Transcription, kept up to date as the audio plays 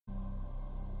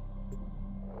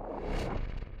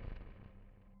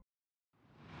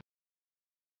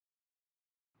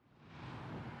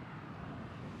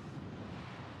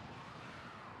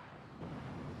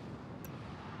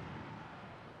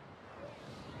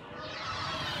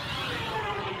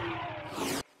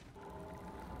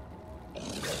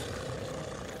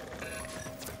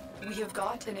have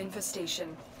got an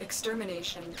infestation.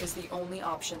 Extermination is the only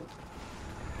option.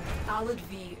 Alad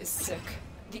V is sick.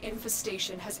 The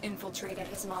infestation has infiltrated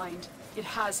his mind. It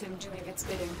has him doing its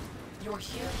bidding. You're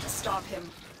here to stop him,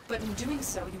 but in doing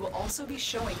so, you will also be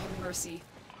showing him mercy.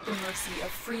 The mercy of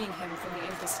freeing him from the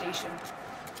infestation.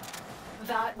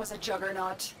 That was a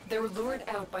juggernaut. They were lured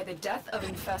out by the death of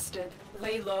infested.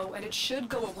 Lay low, and it should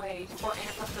go away, or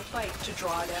amp up the fight to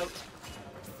draw it out.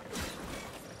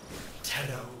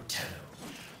 Tenno,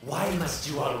 why must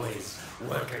you always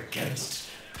work against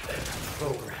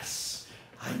progress?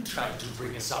 I'm trying to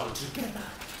bring us all together.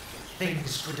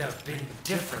 Things could have been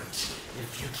different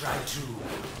if you tried to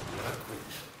work with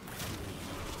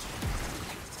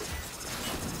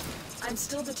me. I'm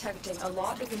still detecting a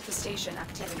lot of infestation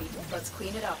activity. Let's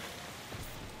clean it up.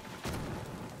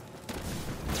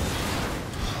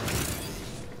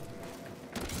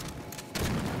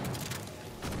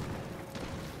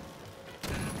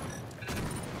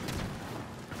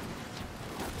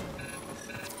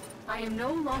 I am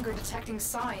no longer detecting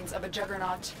signs of a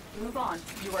juggernaut. Move on.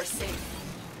 You are safe.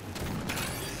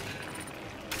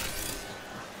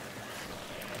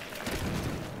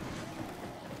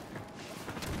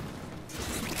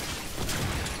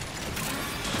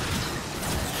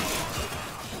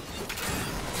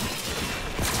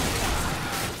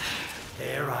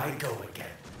 There I go again,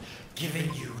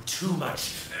 giving you too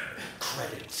much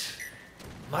credit.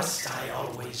 Must I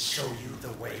always show you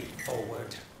the way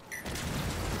forward?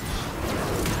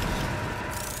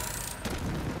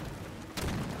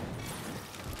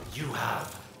 You have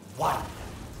one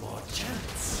more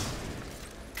chance.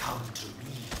 Come to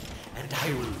me, and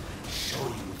I will show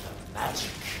you the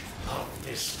magic of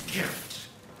this gift.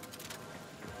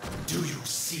 Do you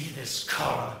see this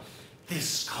color?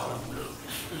 This color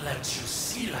will let you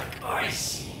see like I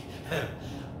see.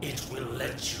 It will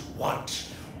let you want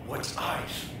what I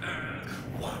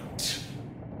want.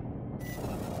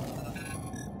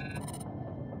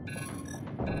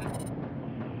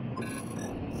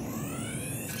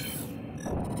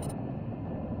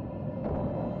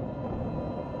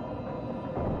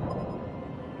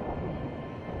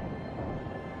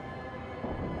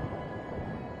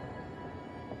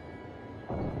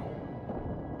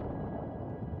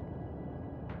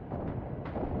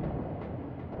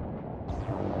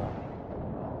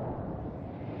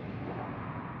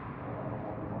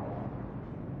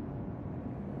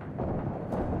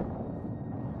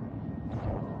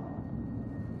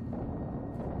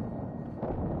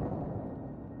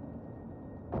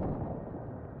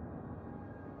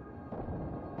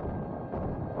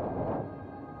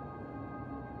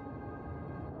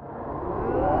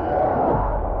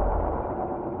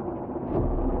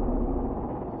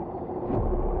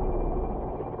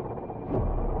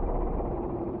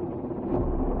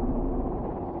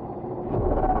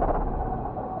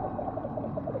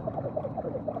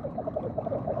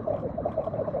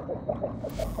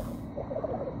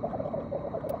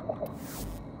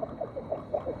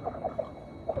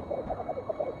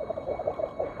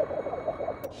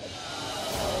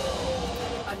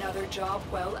 Another job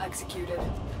well executed.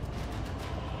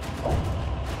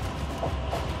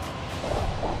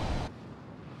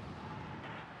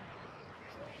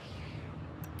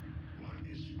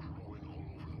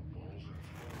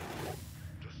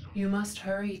 You must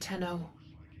hurry, Tenno.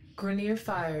 Grineer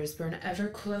fires burn ever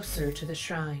closer to the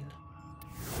shrine.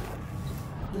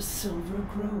 The Silver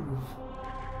Grove.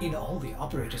 In all the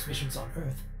Operator's missions on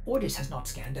Earth, Ordis has not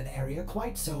scanned an area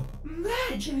quite so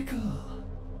magical.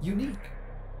 Unique.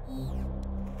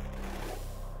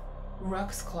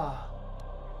 Ruck's Claw.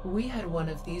 We had one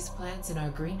of these plants in our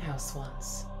greenhouse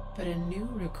once, but a new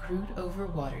recruit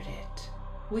overwatered it.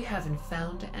 We haven't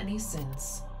found any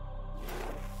since.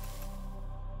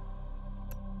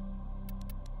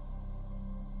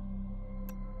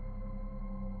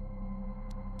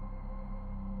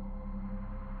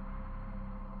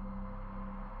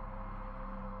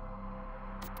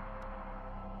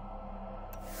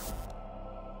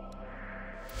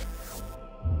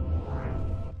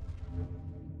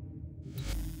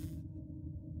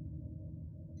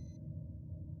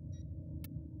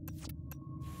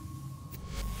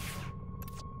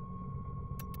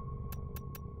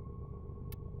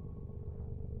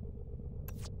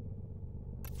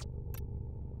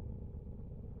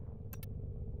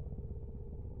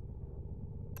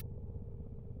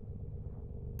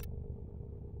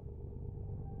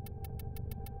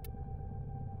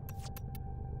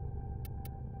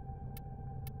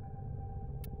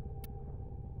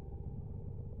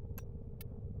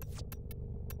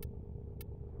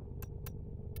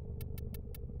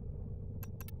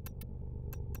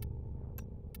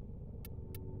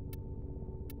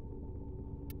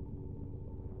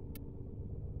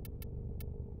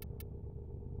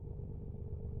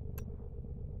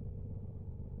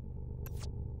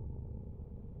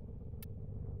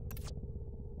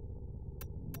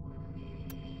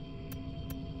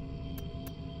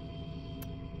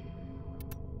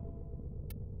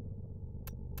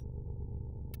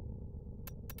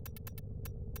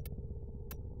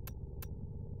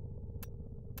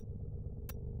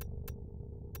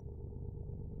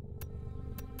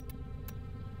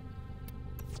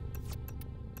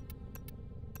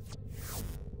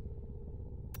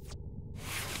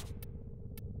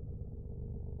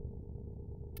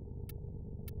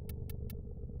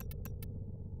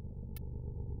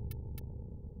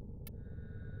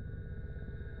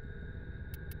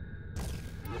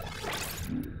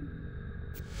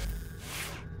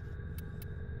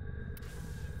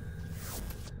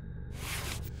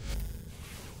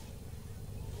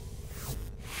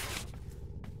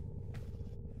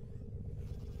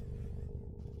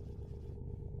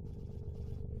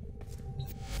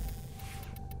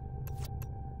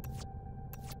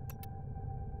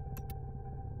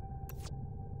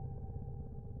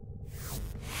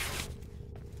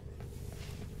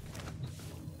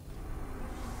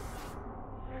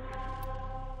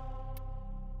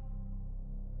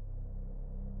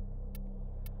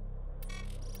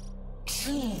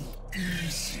 Too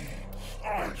easy.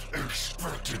 I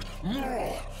expected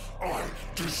more. I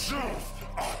deserve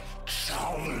a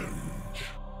challenge.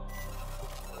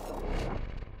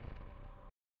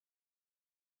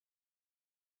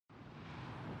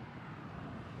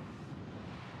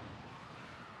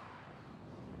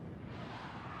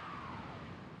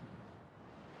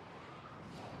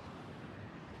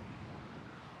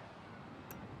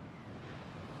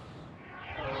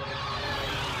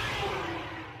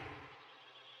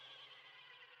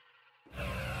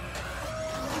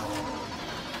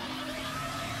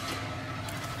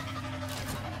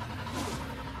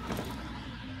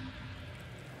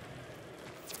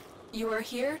 You are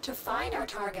here to find our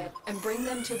target and bring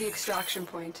them to the extraction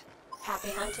point. Happy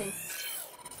hunting.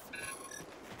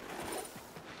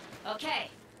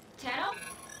 Okay, Tenno,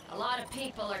 a lot of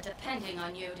people are depending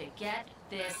on you to get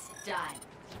this done.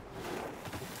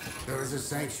 There is a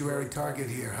sanctuary target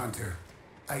here, Hunter.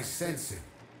 I sense it.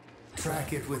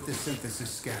 Track it with the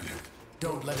synthesis scanner.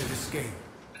 Don't let it escape.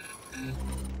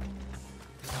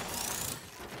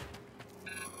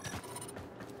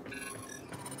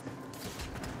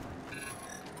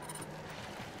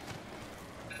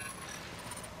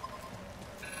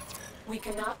 We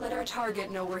cannot let our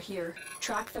target know we're here.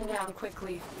 Track them down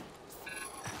quickly.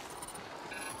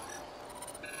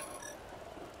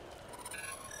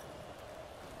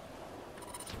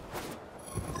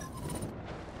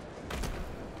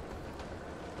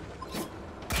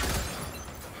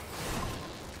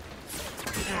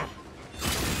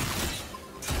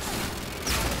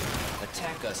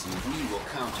 Attack us and we will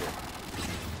counter.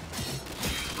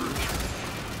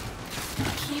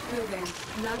 Keep moving.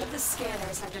 None of the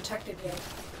scanners have detected you.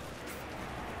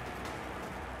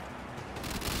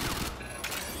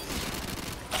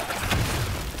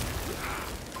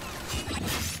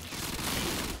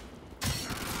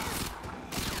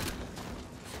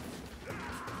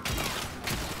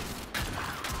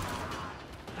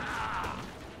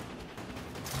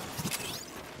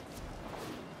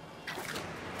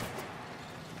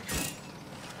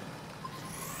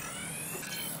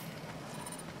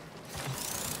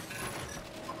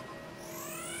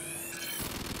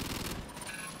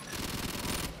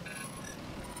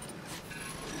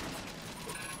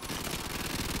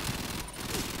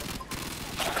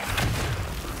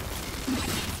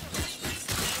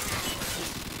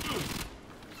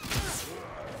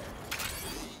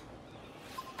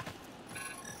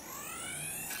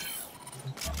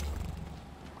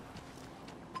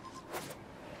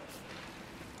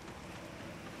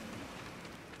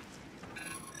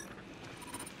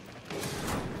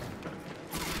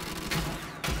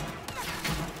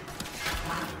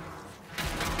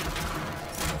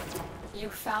 You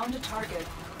found a target.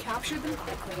 Capture them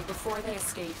quickly before they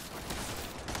escape.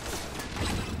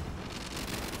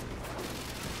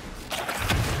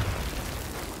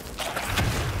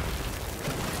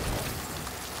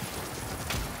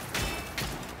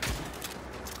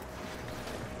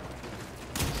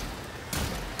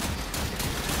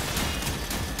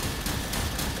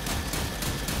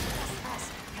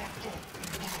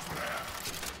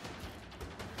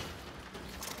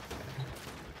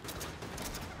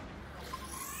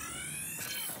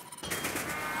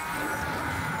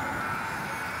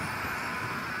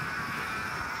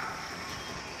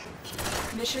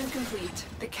 Mission complete.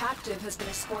 The captive has been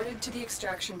escorted to the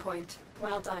extraction point.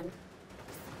 Well done.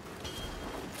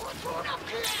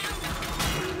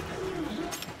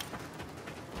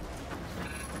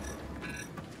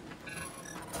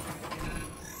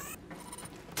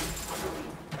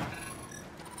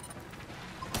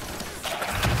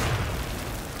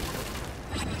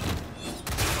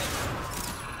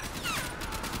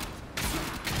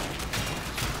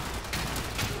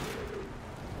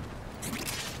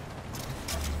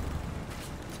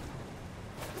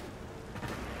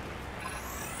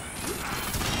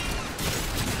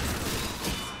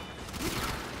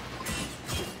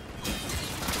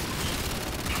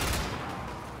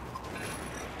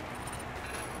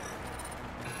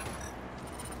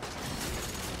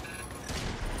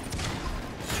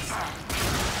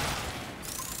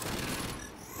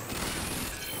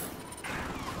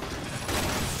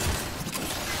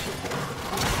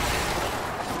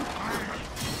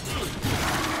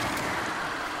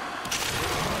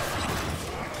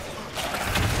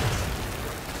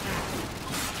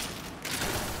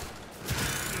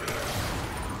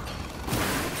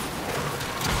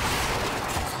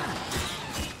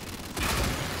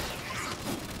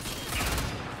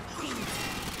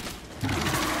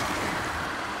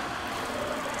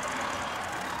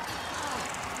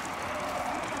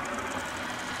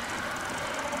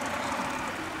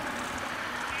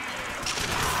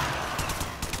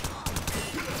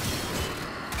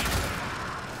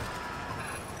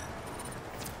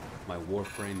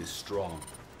 Warframe is strong.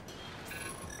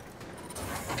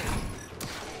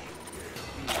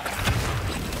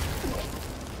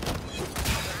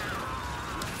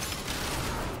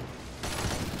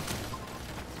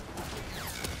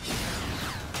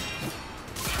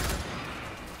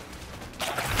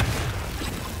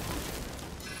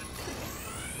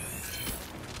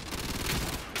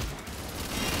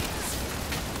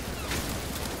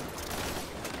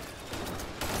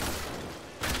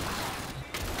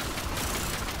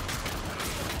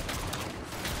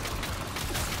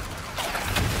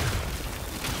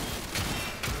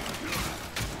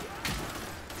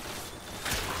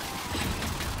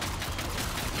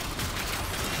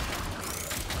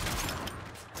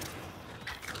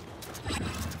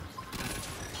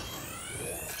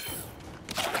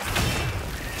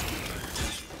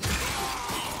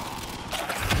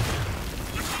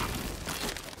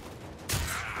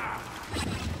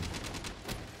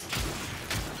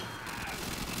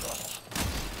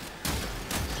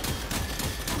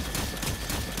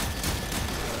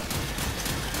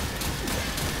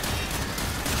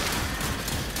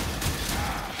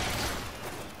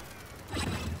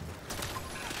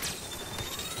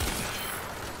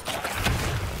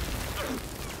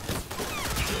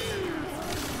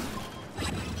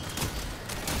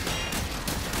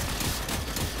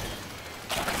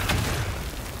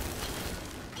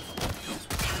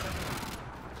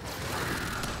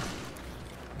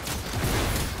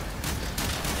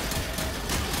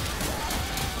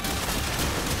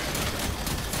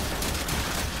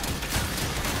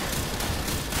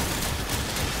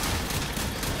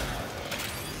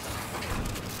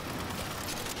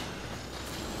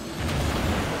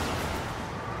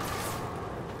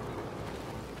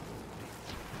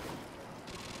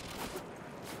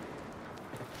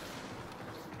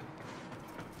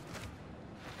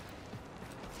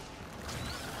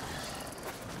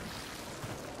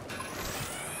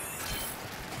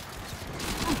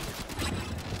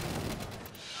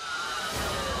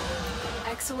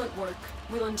 Excellent work.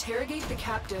 We'll interrogate the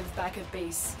captive back at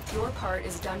base. Your part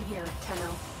is done here,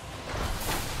 Tenno.